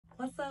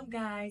What's up,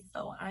 guys?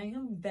 So I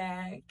am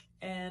back,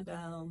 and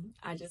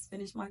I just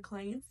finished my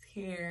client's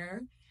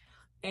hair,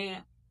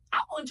 and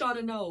I want y'all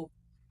to know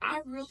I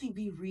really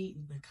be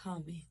reading the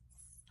comments.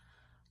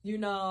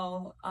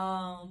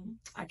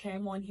 I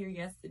came on here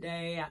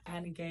yesterday. I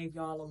kind of gave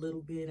y'all a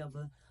little bit of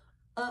a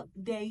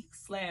update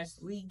slash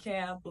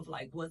recap of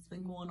like what's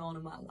been going on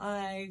in my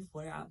life,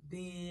 where I've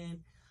been,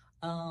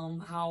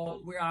 how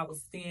where I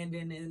was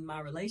standing in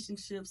my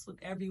relationships with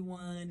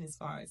everyone, as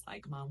far as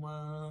like my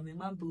mom and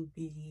my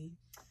boopy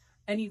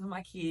and even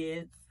my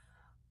kids.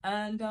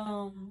 And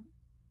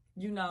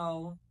you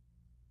know,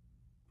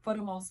 for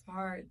the most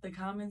part, the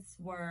comments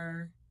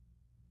were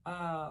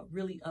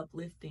really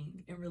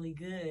uplifting and really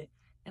good.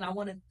 And I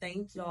want to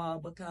thank y'all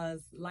because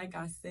like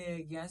I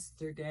said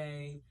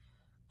yesterday,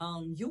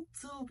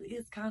 YouTube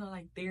is kind of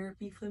like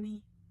therapy for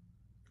me.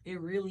 It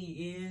really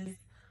is.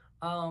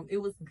 It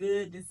was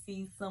good to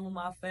see some of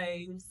my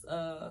faves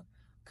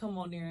come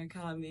on there and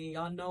comment.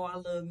 Y'all know I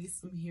love me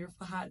some here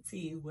for hot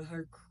tea with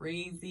her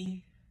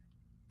crazy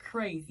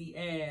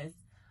ass.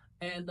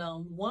 And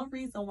one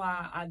reason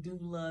why I do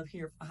love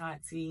here for hot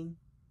tea,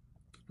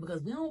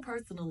 because we don't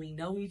personally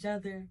know each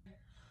other,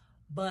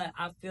 but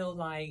I feel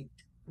like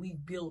we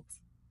built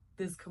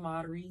this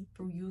camaraderie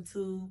through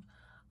YouTube,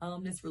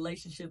 this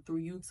relationship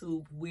through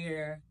YouTube,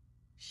 where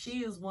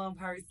she is one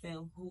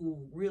person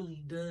who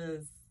really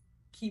does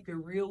keep it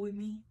real with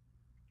me,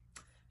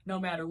 no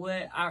matter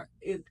what. I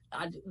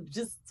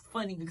just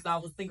funny because I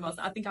was thinking about.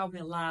 I think I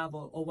went live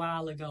a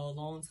while ago, a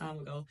long time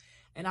ago,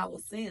 and I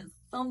was saying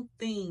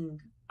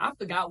something. I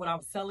forgot what I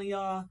was telling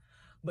y'all,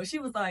 but she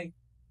was like,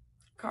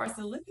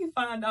 "Carson, let me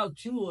find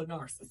out you a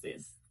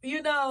narcissist."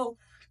 But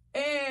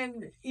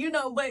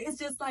it's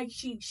just like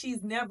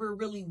she's never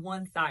really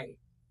one sided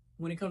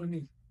when it comes to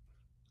me.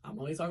 I'm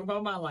only talking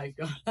about my life,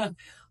 y'all.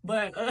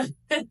 But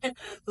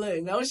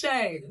look, no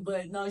shame,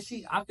 but no,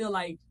 I feel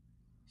like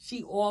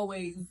she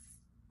always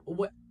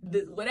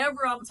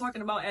whatever I'm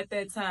talking about at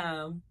that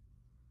time,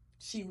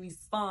 she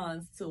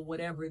responds to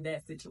whatever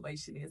that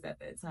situation is at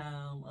that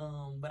time.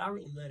 But I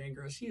really love that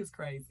girl. She is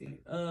crazy.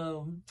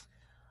 All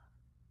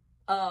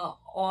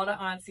the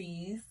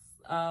aunties,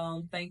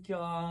 thank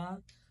y'all,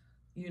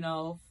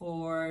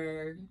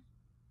 for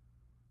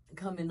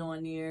coming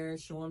on there,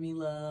 showing me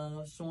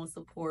love, showing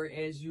support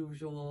as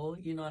usual.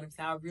 You know what I'm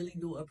saying? I really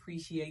do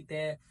appreciate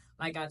that.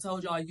 Like I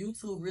told y'all,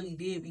 YouTube really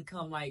did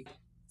become like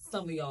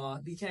some of y'all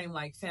became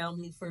like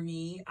family for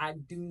me. I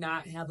do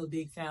not have a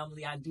big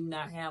family. I do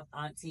not have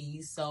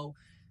aunties. So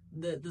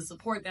the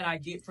support that I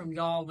get from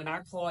y'all when I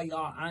call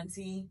y'all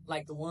auntie,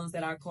 like the ones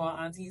that I call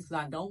aunties,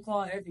 because I don't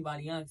call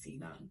everybody auntie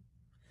now.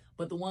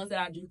 But the ones that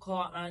I do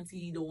call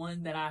auntie, the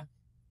ones that I,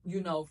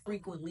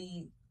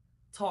 frequently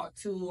talk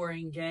to or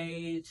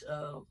engage,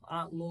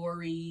 Aunt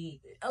Lori,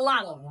 a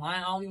lot of them.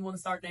 I don't even want to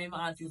start naming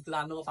aunties because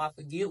I know if I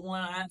forget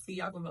one auntie,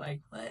 y'all gonna be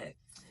like, what?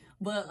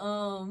 But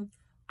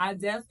I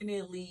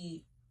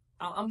definitely,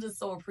 I'm just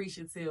so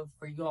appreciative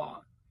for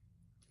y'all.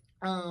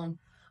 Um,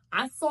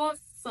 I saw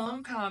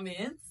some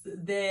comments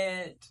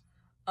that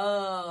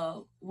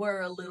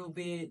were a little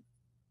bit.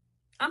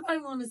 I'm not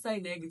even going to say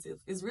negative.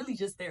 It's really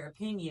just their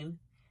opinion.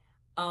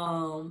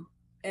 Um,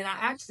 and I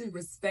actually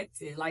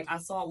respect it. Like I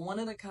saw one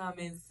of the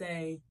comments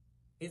say,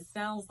 "It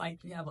sounds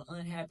like you have an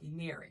unhappy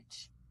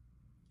marriage."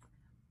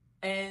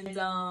 And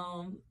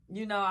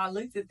I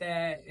looked at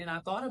that and I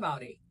thought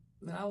about it.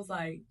 And I was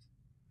like,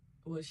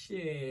 well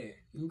shit,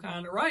 you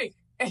kinda right.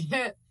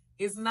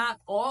 It's not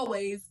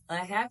always a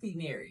happy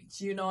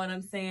marriage, you know what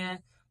I'm saying?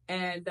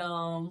 And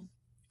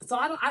so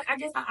I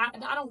guess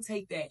I don't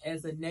take that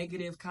as a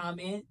negative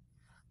comment.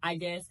 I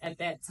guess at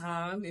that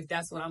time, if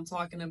that's what I'm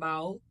talking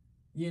about,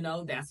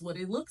 that's what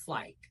it looks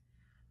like.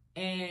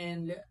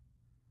 And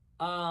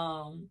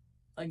um,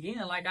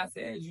 again, like I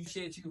said, you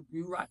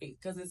right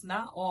because it's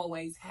not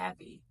always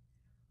happy,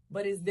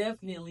 but it's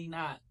definitely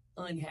not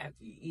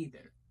unhappy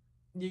either.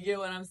 You get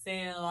what I'm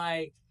saying?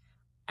 Like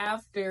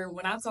after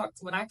when I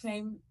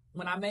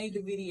made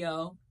the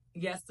video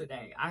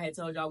yesterday, I had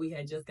told y'all we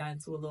had just gotten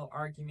into a little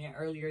argument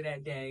earlier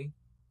that day.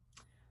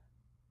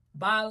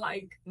 By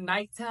like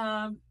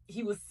nighttime,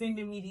 he was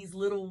sending me these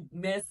little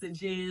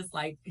messages,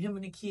 like him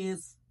and the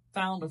kids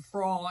found a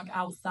frog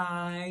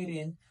outside,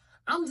 and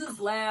I'm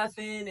just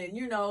laughing. And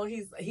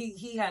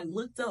he had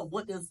looked up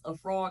what does a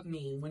frog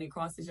mean when it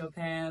crosses your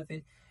path,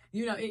 and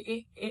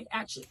it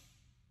actually.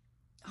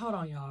 Hold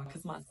on, y'all,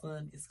 because my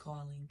son is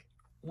calling.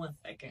 1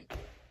 second.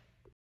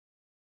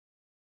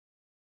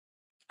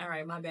 All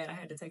right, my bad. I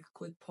had to take a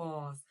quick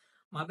pause.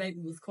 My baby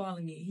was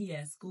calling me. He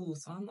at school,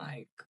 so I'm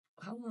like,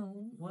 hold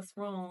on, what's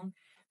wrong?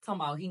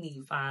 Talking about he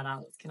need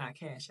 $5. Can I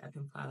cash out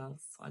him $5?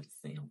 So I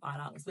just sent him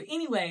 $5. But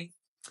anyway,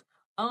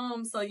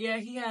 so yeah,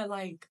 he had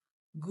like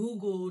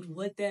Googled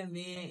what that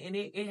meant, and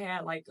it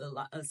had like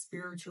a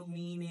spiritual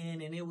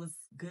meaning, and it was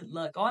good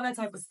luck, all that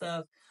type of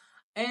stuff.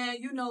 And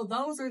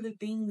those are the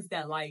things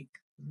that like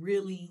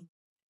really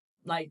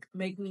like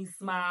make me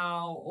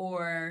smile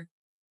or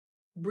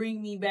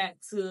bring me back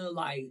to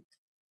like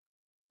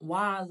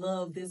why I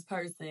love this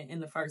person in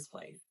the first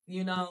place,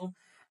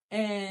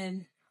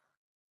 And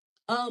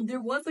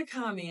There was a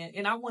comment,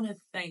 and I want to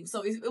thank.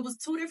 So it was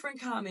two different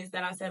comments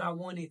that I said I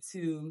wanted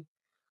to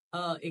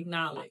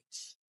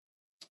acknowledge.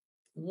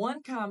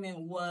 One comment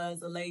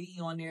was a lady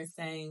on there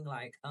saying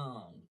like,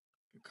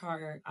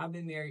 Carter, I've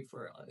been married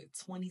for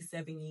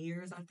 27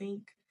 years, I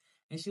think.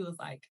 And she was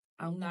like,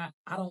 I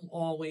don't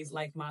always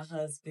like my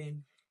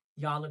husband.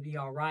 Y'all will be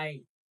all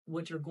right.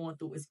 What you're going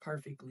through is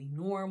perfectly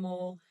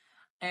normal.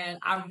 And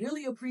I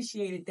really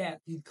appreciated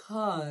that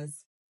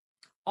because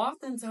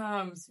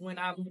oftentimes when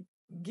I'm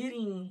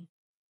getting,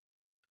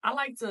 I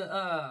like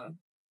to,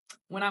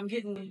 when I'm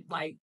getting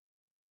like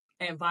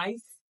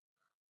advice,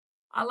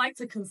 I like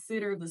to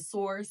consider the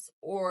source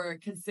or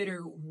consider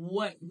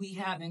what we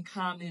have in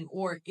common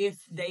or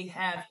if they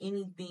have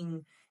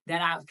anything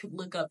that I could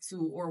look up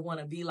to or want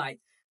to be like.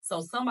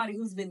 So somebody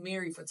who's been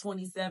married for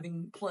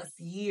 27 plus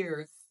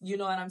years, you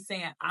know what I'm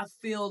saying? I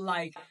feel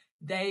like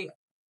they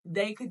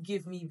they could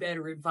give me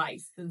better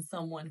advice than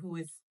someone who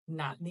is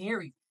not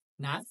married.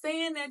 Not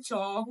saying that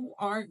y'all who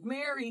aren't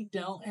married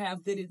don't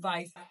have good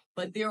advice,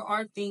 but there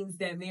are things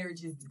that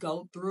marriages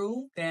go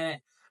through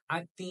that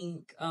I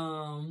think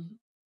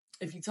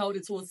if you told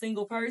it to a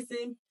single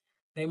person,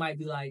 they might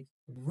be like,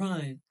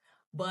 run.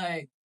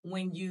 But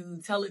when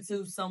you tell it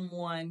to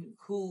someone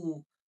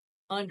who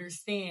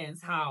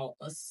understands how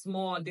a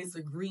small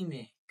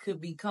disagreement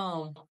could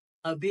become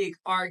a big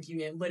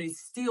argument, but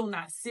it's still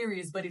not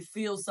serious, but it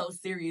feels so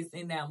serious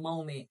in that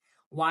moment,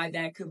 why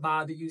that could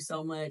bother you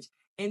so much.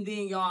 And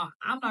then, y'all,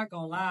 I'm not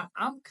gonna lie,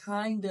 I'm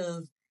kind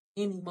of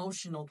an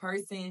emotional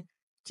person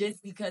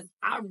just because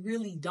I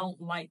really don't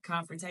like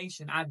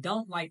confrontation. I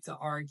don't like to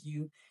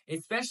argue,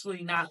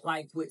 especially not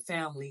like with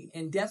family,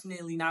 and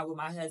definitely not with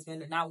my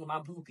husband and not with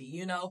my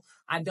poopy.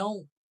 I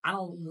don't I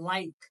don't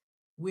like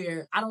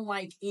where I don't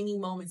like any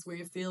moments where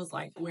it feels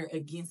like we're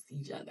against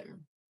each other.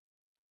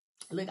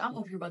 Like, I'm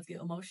over here about to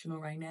get emotional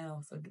right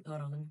now. So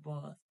hold on, let me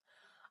pause.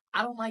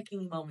 I don't like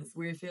any moments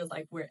where it feels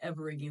like we're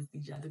ever against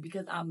each other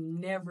because I'm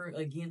never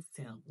against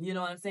him. You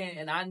know what I'm saying?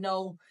 And I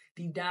know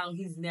deep down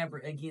he's never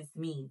against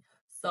me.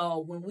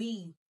 So when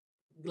we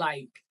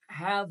like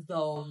have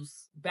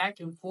those back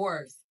and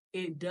forths,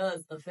 it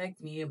does affect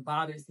me. It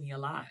bothers me a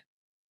lot.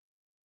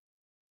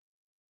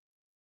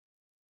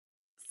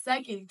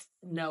 Second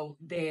note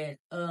that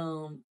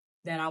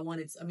I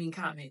wanted to, I mean,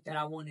 comment that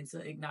I wanted to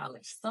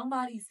acknowledge.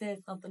 Somebody said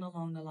something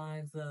along the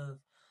lines of,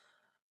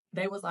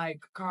 they was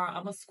like, Carl,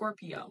 I'm a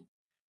Scorpio.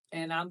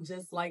 And I'm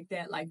just like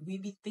that. Like, we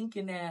be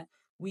thinking that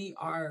we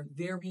are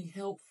very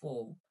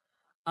helpful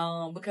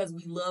because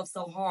we love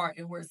so hard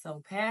and we're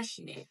so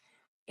passionate.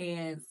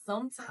 And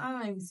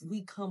sometimes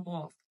we come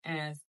off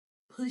as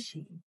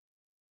pushy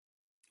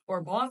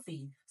or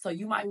bossy. So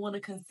you might want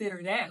to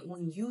consider that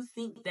when you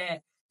think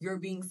that you're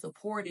being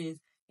supportive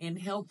and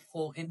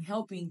helpful and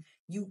helping.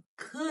 You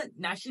could,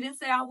 now she didn't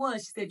say I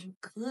was, she said you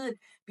could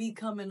be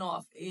coming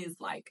off is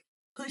like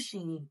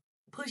pushing,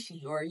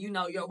 pushy, or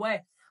your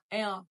way.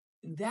 And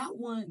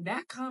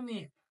that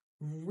comment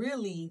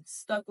really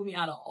stuck with me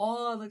out of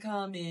all the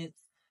comments.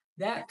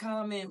 That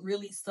comment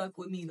really stuck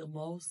with me the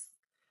most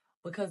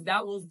because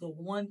that was the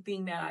one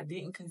thing that I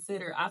didn't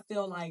consider. I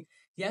feel like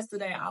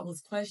yesterday I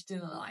was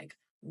questioning, like,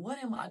 what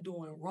am I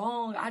doing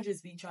wrong? I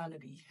just be trying to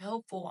be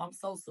helpful. I'm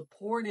so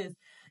supportive,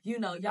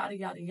 yada,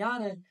 yada,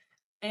 yada.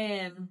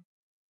 And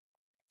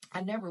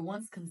I never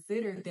once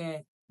considered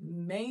that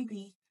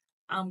maybe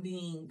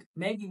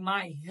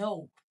my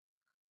help,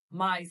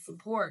 my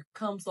support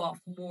comes off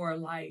more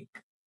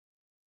like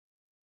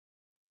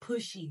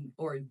pushy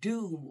or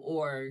do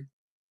or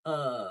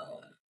uh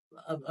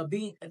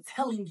being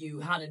telling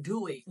you how to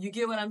do it. You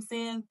get what I'm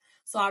saying?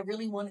 So I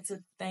really wanted to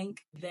thank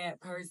that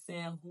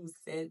person who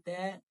said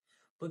that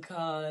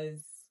because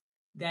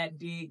that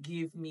did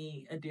give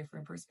me a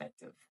different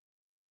perspective.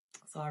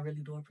 So I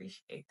really do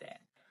appreciate that.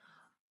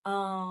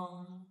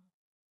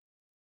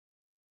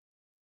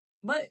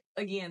 But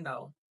again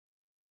though,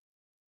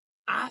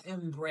 I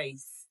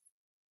embrace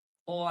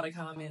all the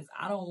comments.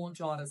 I don't want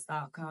y'all to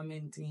stop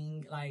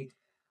commenting. Like,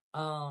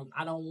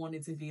 I don't want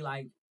it to be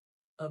like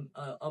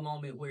a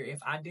moment where if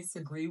I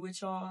disagree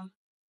with y'all,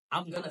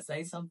 I'm gonna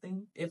say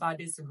something. If I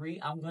disagree,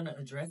 I'm gonna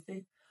address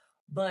it.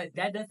 But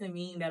that doesn't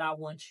mean that I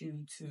want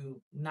you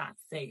to not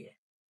say it.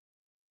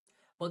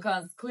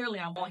 Because clearly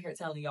I'm on here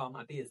telling y'all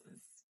my business.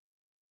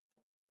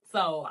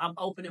 So I'm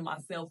opening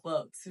myself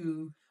up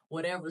to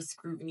whatever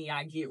scrutiny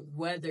I get,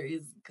 whether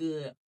it's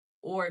good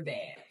or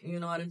bad. You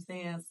know what I'm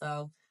saying?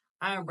 So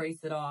I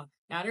embrace it all.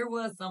 Now there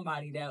was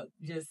somebody that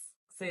just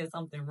said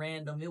something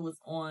random. It was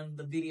on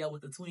the video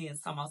with the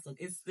twins talking about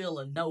it's still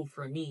a no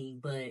for me,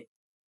 but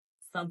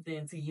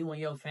something to you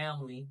and your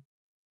family.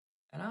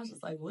 And I was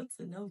just like, what's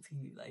a no to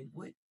you? Like,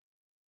 what?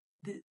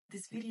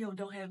 This video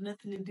don't have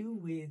nothing to do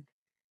with.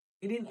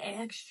 It didn't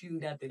ask you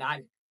nothing.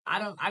 I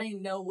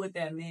didn't know what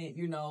that meant.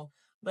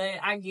 But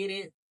I get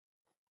it.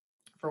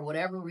 For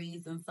whatever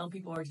reason, some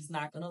people are just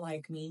not gonna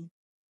like me,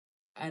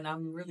 and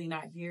I'm really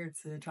not here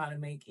to try to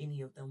make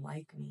any of them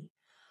like me.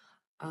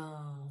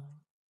 Um,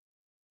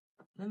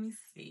 Let me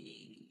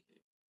see.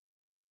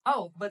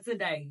 Oh, but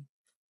today,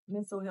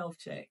 mental health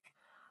check.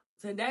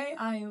 Today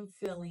I am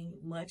feeling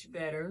much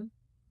better.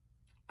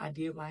 I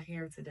did my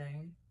hair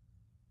today.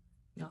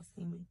 Y'all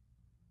see me?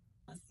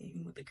 I see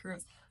me with the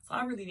curls. So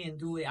I really didn't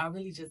do it. I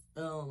really just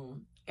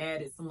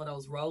added some of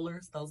those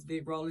rollers, those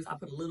big rollers. I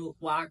put a little,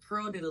 well, I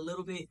curled it a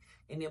little bit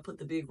and then put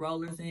the big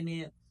rollers in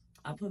it.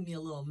 I put me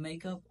a little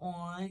makeup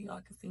on.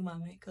 Y'all can see my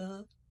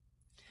makeup.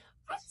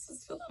 I was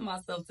just feeling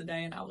myself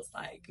today, and I was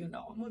like, you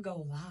know, I'm gonna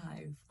go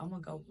live. I'm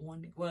gonna go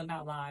well,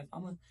 not live.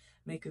 I'm gonna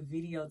make a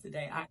video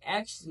today. I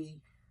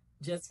actually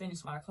just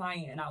finished my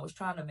client, and I was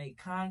trying to make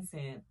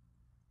content,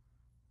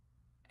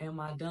 and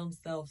my dumb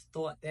self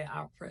thought that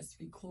I pressed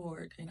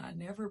record, and I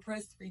never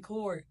pressed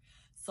record.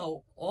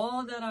 So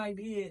all that I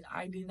did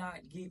not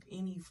get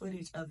any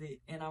footage of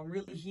it, and I'm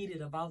really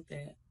heated about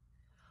that.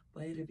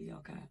 But it'll be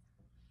okay.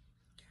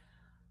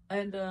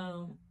 And I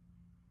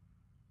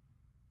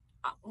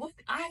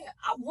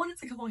wanted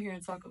to come on here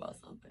and talk about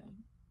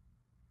something.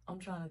 I'm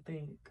trying to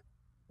think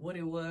what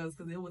it was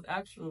because it was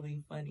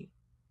actually funny.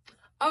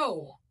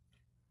 Oh,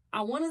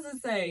 I wanted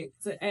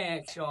to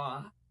ask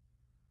y'all,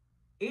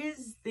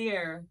 is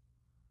there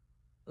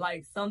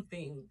like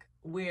something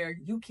where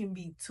you can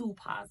be too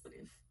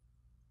positive?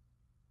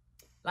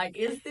 Like,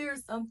 is there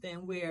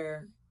something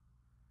where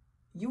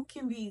you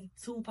can be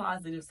too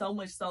positive, so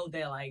much so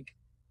that like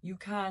you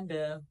kind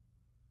of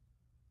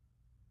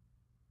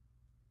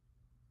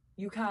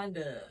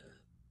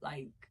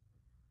like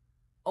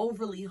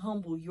overly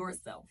humble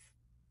yourself?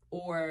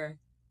 Or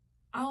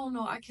I don't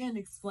know, I can't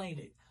explain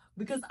it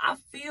because I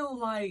feel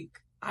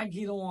like I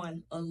get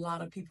on a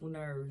lot of people's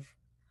nerves.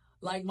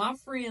 Like my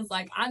friends,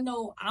 like I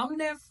know I'm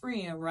that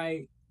friend,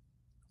 right?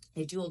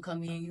 That you'll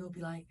come in, you'll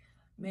be like,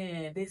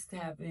 man, this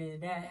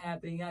happened, that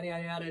happened, yada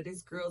yada yada.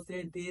 This girl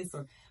said this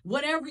or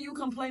whatever you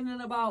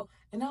complaining about,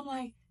 and I'm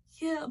like,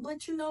 yeah,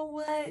 but you know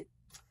what?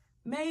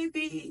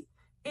 Maybe,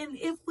 and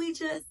if we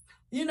just,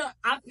 you know,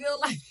 I feel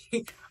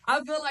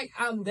like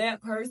I'm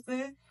that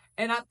person,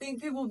 and I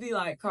think people be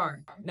like,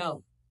 Car,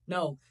 no.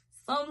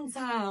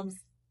 Sometimes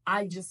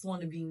I just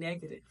want to be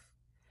negative,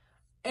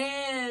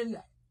 and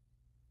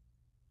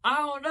I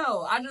don't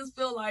know. I just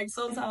feel like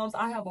sometimes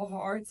I have a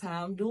hard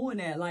time doing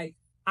that. Like,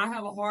 I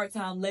have a hard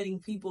time letting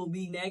people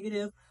be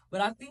negative,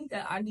 but I think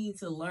that I need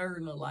to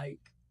learn to, like,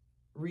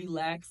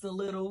 relax a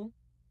little,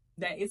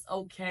 that it's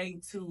okay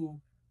to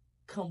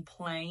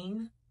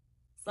complain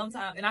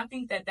sometimes. And I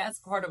think that that's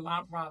part of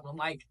my problem.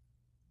 Like,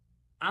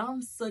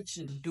 I'm such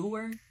a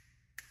doer,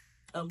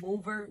 a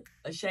mover,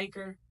 a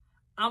shaker.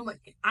 I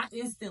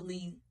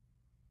instantly,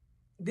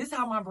 this is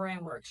how my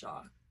brain works,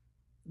 y'all.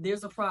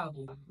 There's a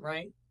problem,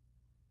 right?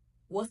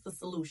 What's the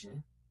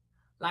solution?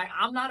 Like,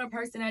 I'm not a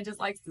person that just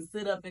likes to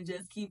sit up and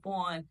just keep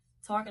on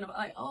talking about,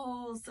 like,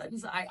 oh, such and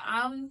such.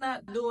 I'm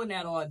not doing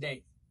that all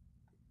day.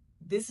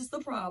 This is the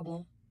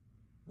problem.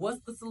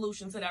 What's the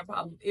solution to that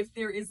problem? If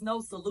there is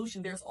no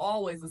solution, there's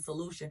always a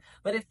solution.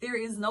 But if there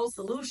is no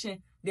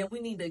solution, then we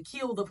need to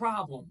kill the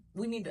problem.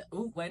 We need to,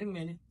 wait a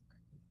minute.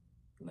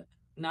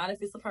 Not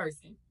if it's a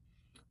person.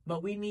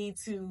 But we need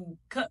to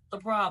cut the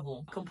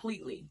problem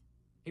completely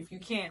if you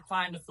can't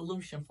find a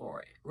solution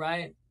for it,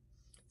 right?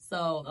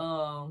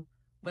 So,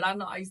 but I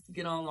know I used to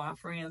get on my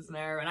friends'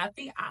 nerve, and I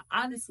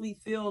honestly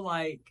feel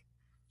like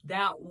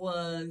that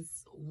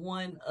was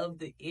one of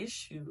the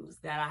issues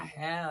that I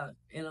have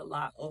in a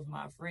lot of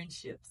my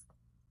friendships.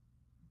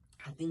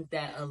 I think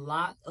that a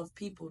lot of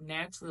people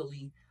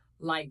naturally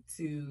like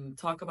to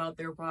talk about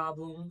their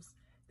problems.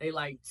 They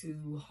like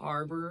to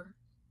harbor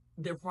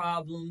their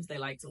problems. They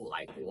like to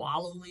like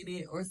wallow in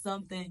it or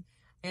something.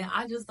 And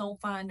I just don't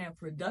find that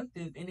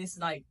productive. And it's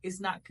like, it's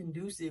not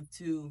conducive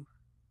to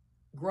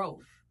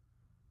growth.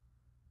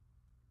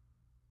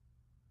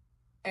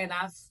 And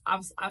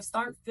I've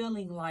started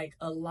feeling like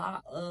a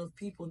lot of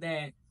people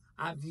that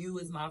I view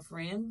as my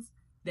friends,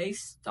 they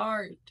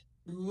start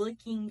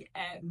looking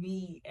at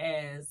me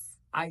as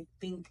I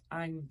think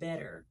I'm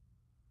better.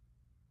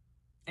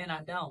 And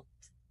I don't.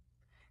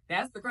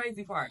 That's the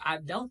crazy part. I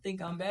don't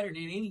think I'm better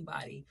than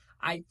anybody.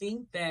 I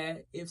think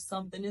that if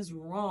something is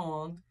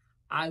wrong,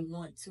 I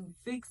want to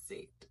fix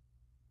it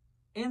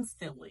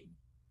instantly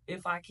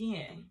if I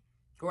can,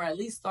 or at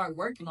least start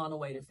working on a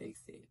way to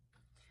fix it.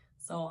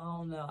 So I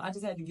don't know. I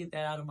just had to get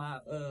that out of my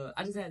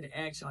I just had to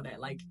ask y'all that.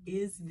 Like,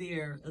 is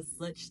there a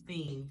such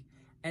thing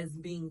as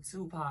being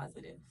too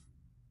positive?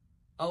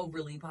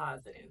 Overly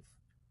positive?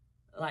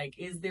 Like,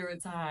 is there a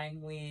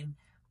time when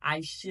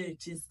I should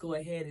just go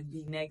ahead and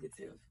be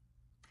negative?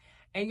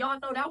 And y'all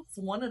know that was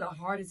one of the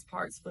hardest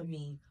parts for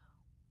me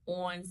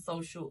on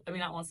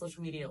not on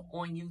social media,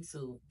 on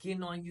YouTube,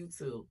 getting on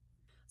YouTube.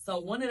 So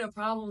one of the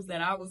problems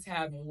that I was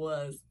having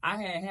was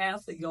I had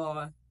half of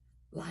y'all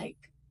like,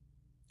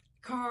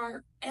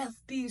 Car, F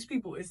these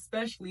people,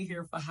 especially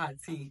here for hot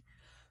tea.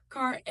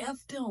 Car,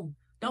 F them.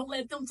 Don't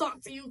let them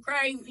talk to you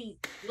crazy.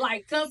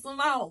 Like, cuss them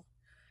out.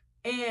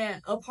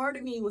 And a part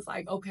of me was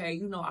like, okay,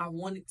 you know, I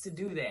wanted to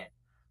do that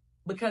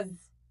because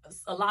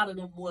a lot of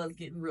them was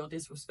getting real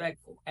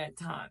disrespectful at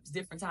times,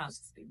 different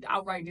times,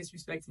 outright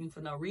disrespecting me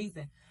for no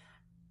reason.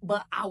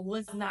 But I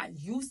was not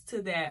used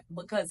to that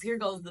because here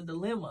goes the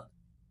dilemma.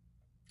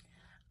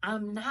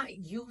 I'm not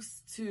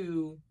used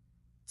to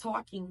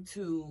talking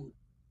to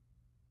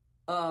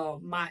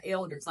my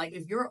elders. Like,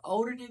 if you're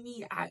older than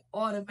me, I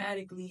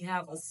automatically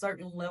have a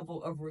certain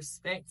level of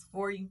respect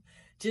for you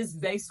just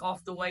based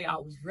off the way I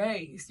was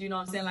raised. You know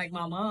what I'm saying? Like,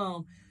 my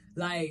mom,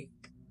 like,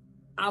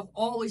 I've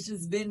always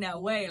just been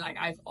that way. Like,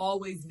 I've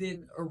always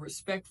been a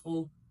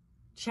respectful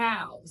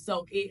child.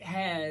 So it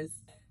has,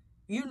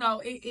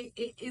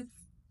 it's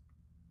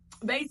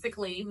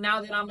basically,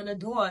 now that I'm an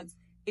adult,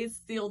 it's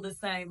still the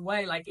same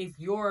way. Like, if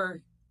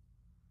you're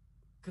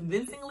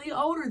convincingly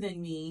older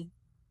than me,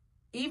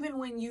 even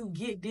when you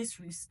get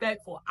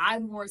disrespectful, I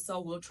more so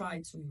will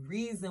try to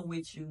reason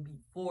with you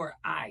before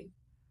I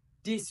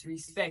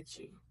disrespect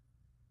you.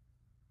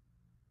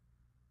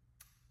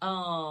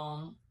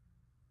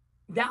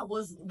 That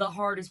was the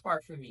hardest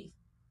part for me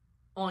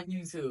on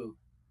YouTube.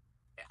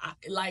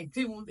 Like,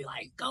 people would be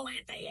like, go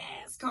at the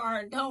ass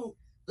card, don't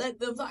let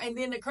them talk. And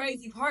then the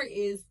crazy part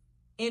is,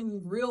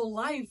 in real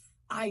life,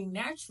 I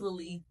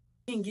naturally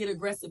can get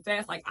aggressive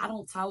fast. Like, I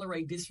don't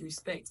tolerate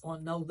disrespect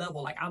on no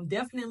level. Like, I'm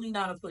definitely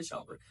not a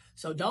pushover.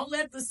 So don't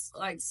let this,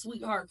 like,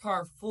 sweetheart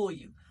card fool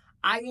you.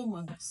 I am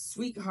a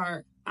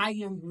sweetheart. I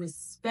am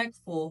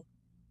respectful,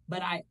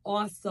 but I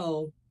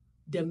also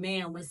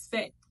demand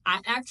respect.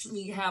 I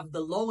actually have the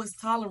lowest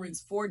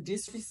tolerance for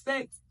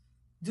disrespect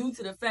due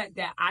to the fact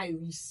that I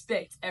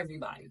respect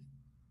everybody.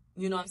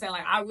 You know what I'm saying?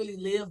 Like, I really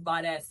live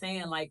by that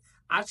saying. Like,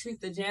 I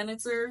treat the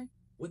janitor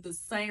with the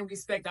same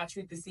respect I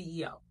treat the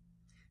CEO.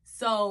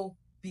 So,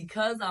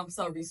 because I'm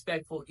so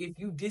respectful, if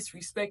you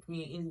disrespect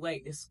me in any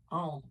way, it's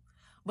on.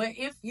 But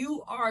if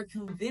you are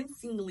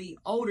convincingly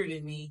older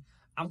than me,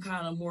 I'm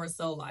kind of more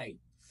so like,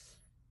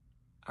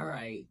 all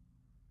right,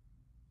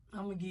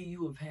 I'm gonna give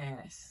you a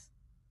pass.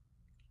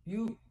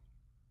 You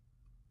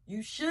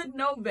should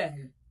know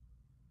better,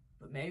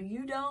 but maybe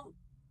you don't,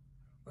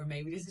 or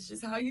maybe this is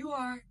just how you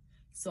are.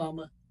 So I'm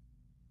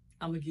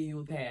gonna give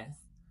you a pass.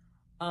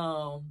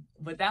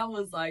 But that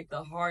was like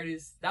the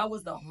hardest. That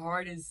was the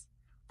hardest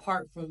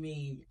part for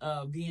me.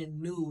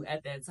 Being new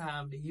at that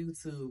time to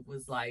YouTube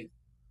was like,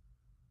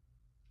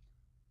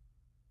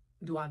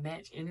 do I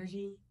match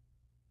energy?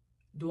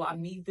 Do I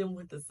meet them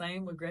with the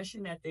same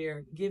aggression that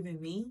they're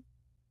giving me?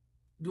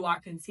 Do I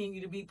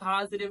continue to be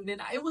positive?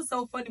 Then it was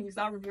so funny because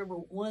I remember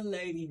one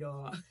lady,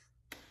 y'all.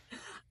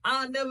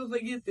 I'll never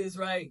forget this,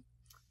 right?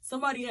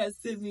 Somebody had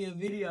sent me a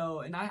video,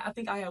 and I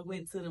think I had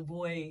went to the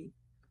boy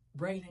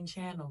Braden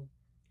channel.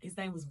 His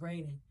name was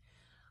Braden.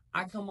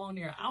 I come on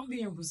there. I'm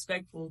being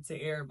respectful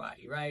to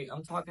everybody, right?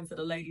 I'm talking to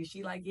the lady.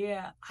 She like,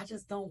 yeah, I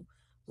just don't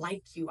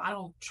like you. I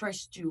don't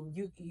trust you.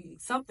 You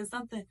something.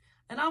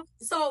 And I'm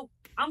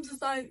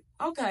just like,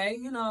 okay,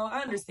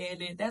 I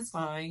understand it. That's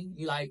fine.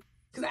 You like,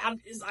 cause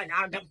it's like,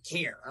 I don't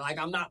care. Like,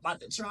 I'm not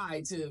about to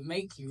try to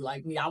make you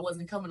like me. I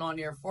wasn't coming on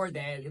there for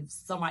that. If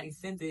somebody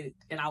sent it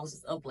and I was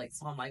just up late,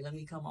 so I'm like, let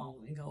me come on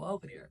and go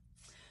over there.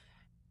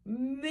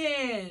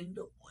 Man,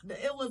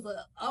 it was an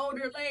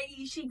older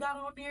lady. She got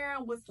on there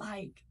and was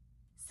like,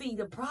 see,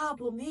 the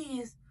problem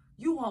is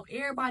you want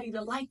everybody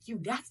to like you.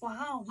 That's why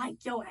I don't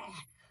like your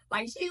ass.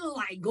 Like, she was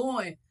like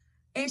going,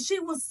 and she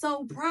was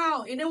so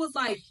proud. And it was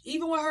like,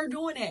 even with her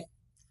doing that,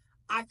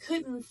 I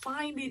couldn't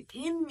find it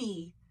in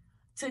me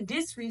to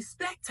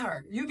disrespect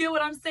her. You get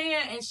what I'm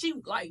saying? And she,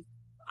 like,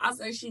 I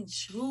say she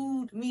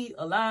chewed me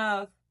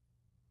alive.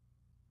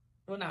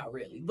 Well, not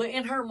really, but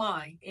in her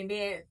mind. And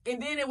then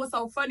it was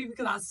so funny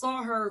because I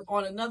saw her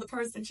on another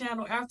person's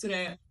channel after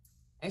that,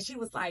 and she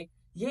was like,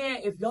 yeah,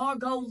 if y'all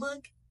go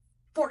look,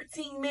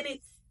 14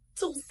 minutes,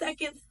 2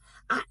 seconds,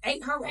 I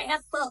ate her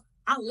ass up.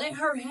 I let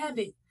her have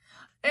it.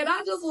 And I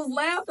just was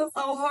laughing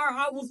so hard.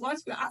 I was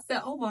watching it. I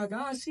said, oh my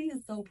gosh, she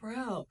is so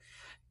proud.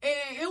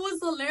 And it was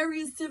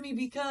hilarious to me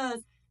because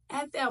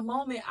at that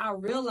moment I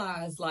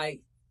realized,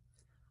 like,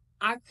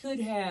 I could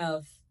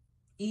have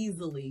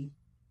easily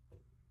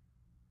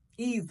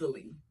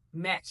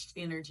matched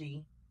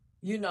energy,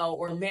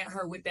 or met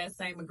her with that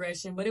same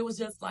aggression. But it was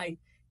just like,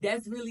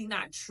 that's really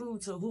not true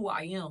to who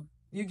I am.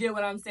 You get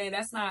what I'm saying?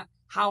 That's not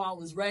how I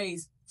was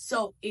raised.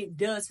 So it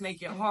does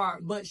make it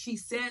hard. But she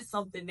said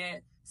something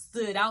that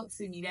stood out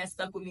to me, that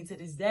stuck with me to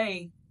this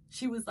day.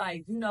 She was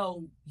like,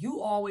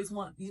 you always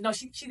want,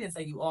 she didn't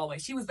say you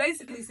always. She was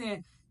basically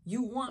saying,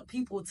 you want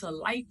people to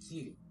like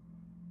you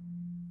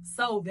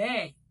so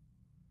bad.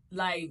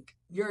 Like,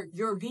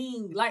 you're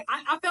being, like,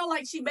 I felt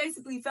like she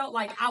basically felt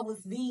like I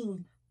was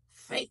being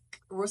fake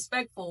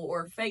respectful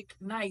or fake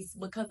nice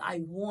because I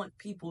want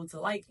people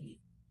to like me.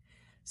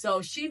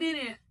 So she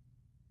didn't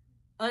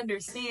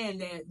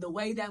understand that the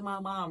way that my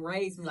mom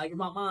raised me, like, if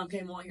my mom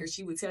came on here,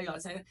 she would tell y'all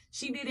the same.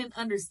 She didn't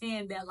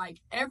understand that, like,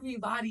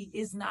 everybody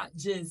is not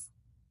just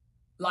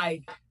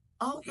like,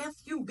 oh, if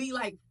you be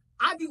like,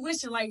 I be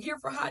wishing, like, here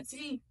for Hot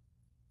Tea,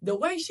 the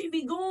way she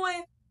be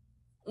going,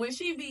 when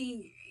she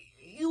be,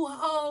 you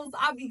hoes,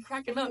 I be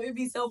cracking up. It'd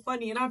be so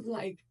funny. And I'd be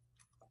like,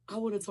 I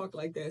want to talk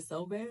like that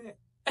so bad.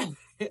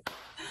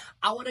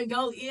 I want to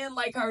go in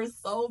like her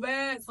so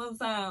bad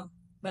sometimes,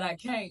 but I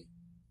can't.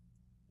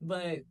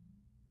 But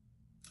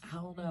I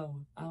don't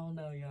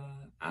know,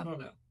 y'all. I don't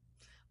know.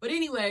 But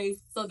anyways,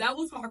 so that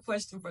was my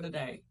question for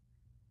today.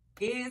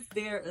 Is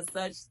there a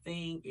such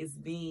thing as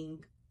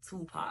being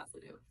too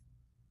positive,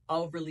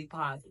 overly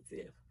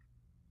positive?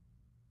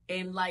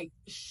 And like,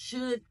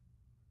 should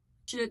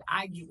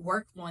I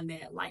work on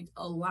that? Like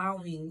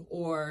allowing,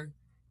 or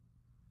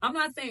I'm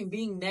not saying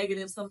being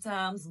negative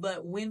sometimes,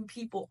 but when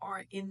people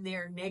are in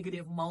their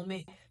negative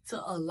moment,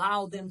 to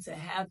allow them to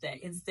have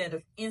that instead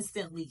of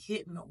instantly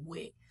hitting them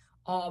with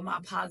all my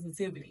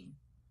positivity.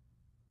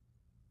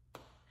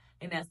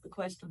 And that's the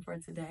question for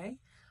today.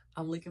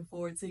 I'm looking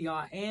forward to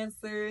y'all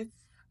answers.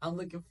 I'm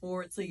looking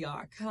forward to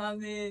y'all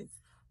comments.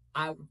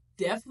 I'm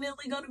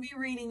definitely going to be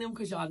reading them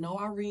because y'all know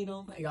I read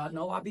them. Y'all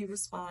know I be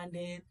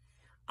responding.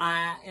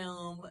 I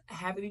am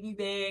happy to be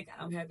back.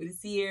 I'm happy to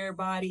see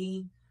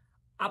everybody.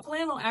 I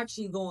plan on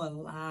actually going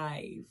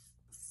live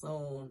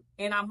soon.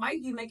 And I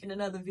might be making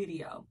another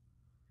video.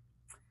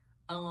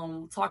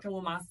 Talking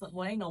with my son.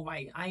 Well, ain't no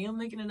might. I am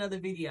making another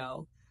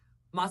video.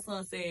 My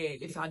son said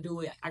if I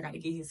do it, I got to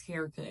get his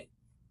haircut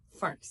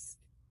first.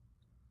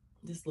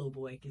 This little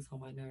boy gets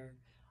on my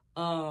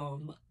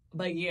nerve.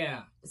 But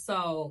yeah,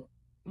 so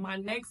my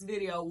next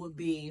video would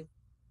be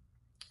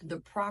the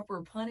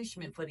proper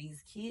punishment for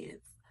these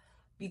kids,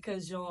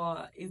 because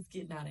y'all, it's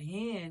getting out of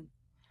hand.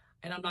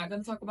 And I'm not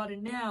going to talk about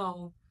it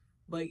now,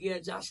 but yeah,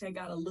 Josh had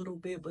got a little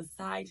bit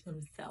beside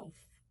himself.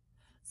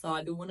 So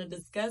I do want to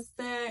discuss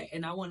that,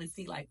 and I want to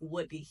see, like,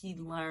 what did he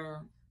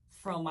learn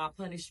from my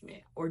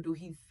punishment? Or do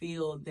he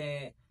feel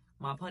that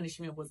my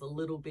punishment was a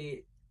little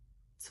bit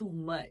too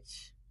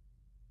much?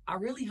 I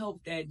really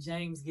hope that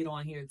James get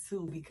on here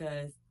too,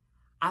 because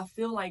I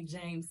feel like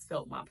James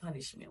felt my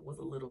punishment was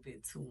a little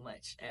bit too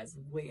much as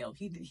well.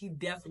 He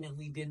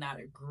definitely did not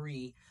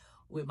agree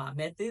with my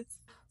methods.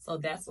 So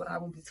that's what I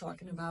will be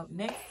talking about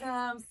next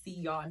time.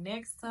 See y'all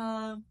next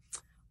time.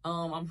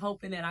 I'm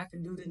hoping that I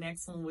can do the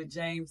next one with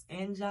James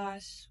and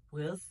Josh.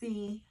 We'll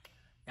see.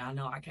 Y'all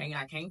know I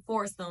can't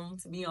force them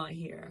to be on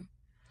here.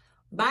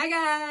 Bye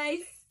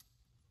guys.